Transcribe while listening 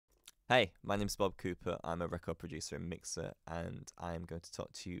Hey, my name's Bob Cooper. I'm a record producer and mixer, and I'm going to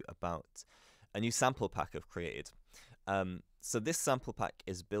talk to you about a new sample pack I've created. So this sample pack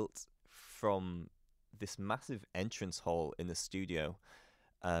is built from this massive entrance hall in the studio,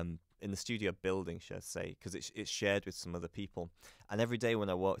 building, should I say, because it's shared with some other people. And every day when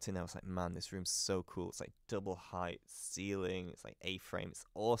I walked in, I was like, man, this room's so cool. It's like double height ceiling. It's like A-frame. It's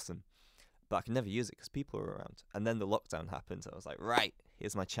awesome. But I can never use it because people are around. And then the lockdown happened. I was like, right,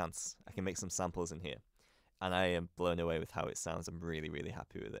 here's my chance. I can make some samples in here. And I am blown away with how it sounds. I'm really, really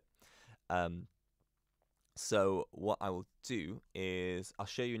happy with it. So what I will do is I'll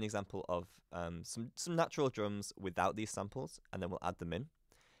show you an example of some natural drums without these samples, and then we'll add them in.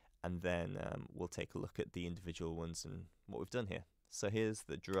 And then we'll take a look at the individual ones and what we've done here. So here's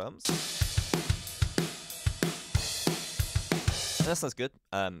the drums. And that sounds good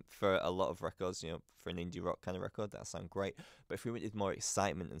for a lot of records, for an indie rock kind of record, that sounds great. But if we wanted more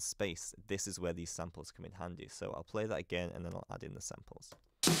excitement and space, this is where these samples come in handy. So I'll play that again and then I'll add in the samples.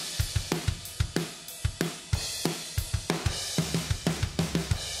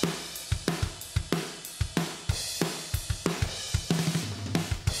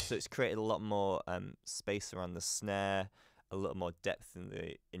 So it's created a lot more space around the snare, a little more depth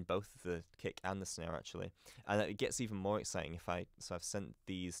in both the kick and the snare actually, and it gets even more exciting so I've sent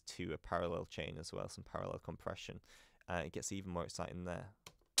these to a parallel chain as well, some parallel compression. It gets even more exciting there.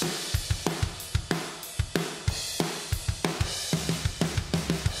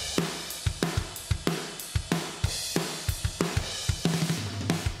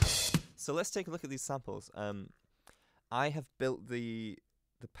 So let's take a look at these samples. I have built the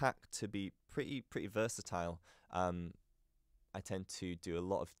pack to be pretty versatile. I tend to do a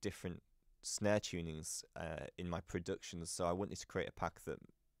lot of different snare tunings in my productions, so I wanted to create a pack that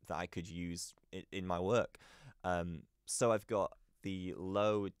I could use in my work. So I've got the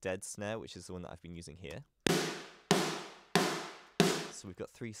low dead snare, which is the one that I've been using here. So we've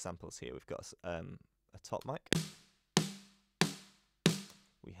got three samples here. We've got a top mic.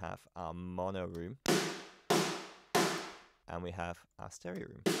 We have our mono room. And we have our stereo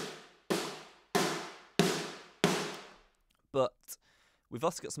room. But we've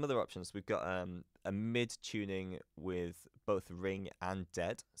also got some other options. We've got a mid tuning with both ring and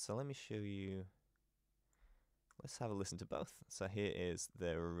dead. So let me show you. Let's have a listen to both. So here is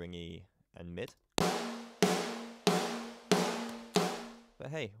the ringy and mid. But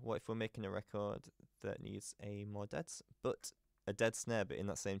hey, what if we're making a record that needs a dead snare, but in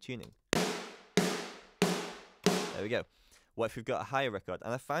that same tuning? There we go. What if we've got a higher record?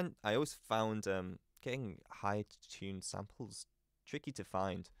 And I always found getting high tuned samples tricky to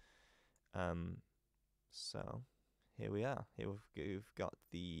find. So here we are. Here we've got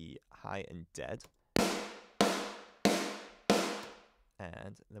the high and dead,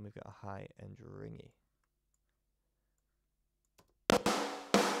 and then we've got a high and ringy.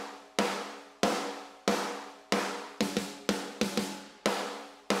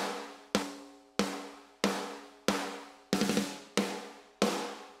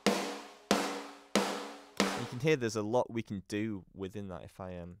 You can hear there's a lot we can do within that if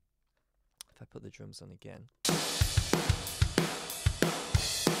I put the drums on again.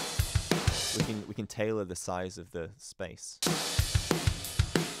 We can tailor the size of the space.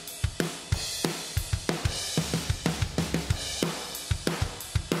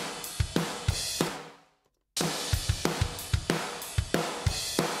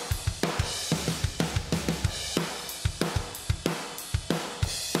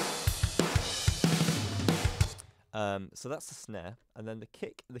 So that's the snare, and then the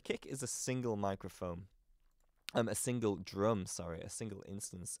kick. The kick is a single microphone, a single drum, a single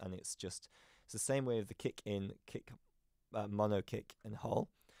instance, and it's the same way of the kick in mono kick and hall,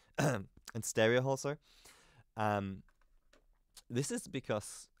 and stereo hall. Sorry. This is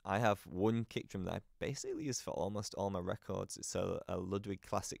because I have one kick drum that I basically use for almost all my records. It's a Ludwig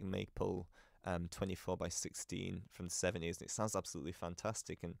classic maple 24x16 from the 70s, and it sounds absolutely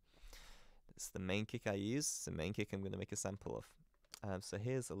fantastic. And it's the main kick I use. It's the main kick I'm going to make a sample of. So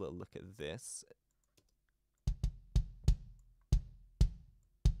here's a little look at this.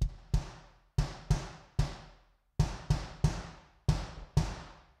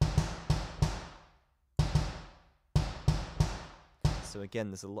 So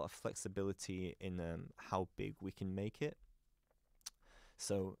again, there's a lot of flexibility in how big we can make it.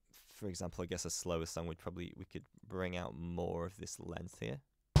 So, for example, I guess a slower song we could bring out more of this length here.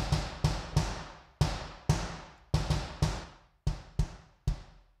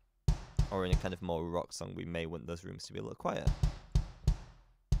 Or in a kind of more rock song, we may want those rooms to be a little quieter.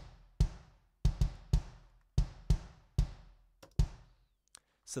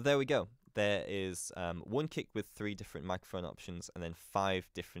 So there we go. There is one kick with 3 different microphone options, and then 5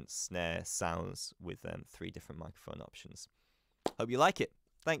 different snare sounds with 3 different microphone options. Hope you like it.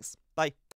 Thanks. Bye.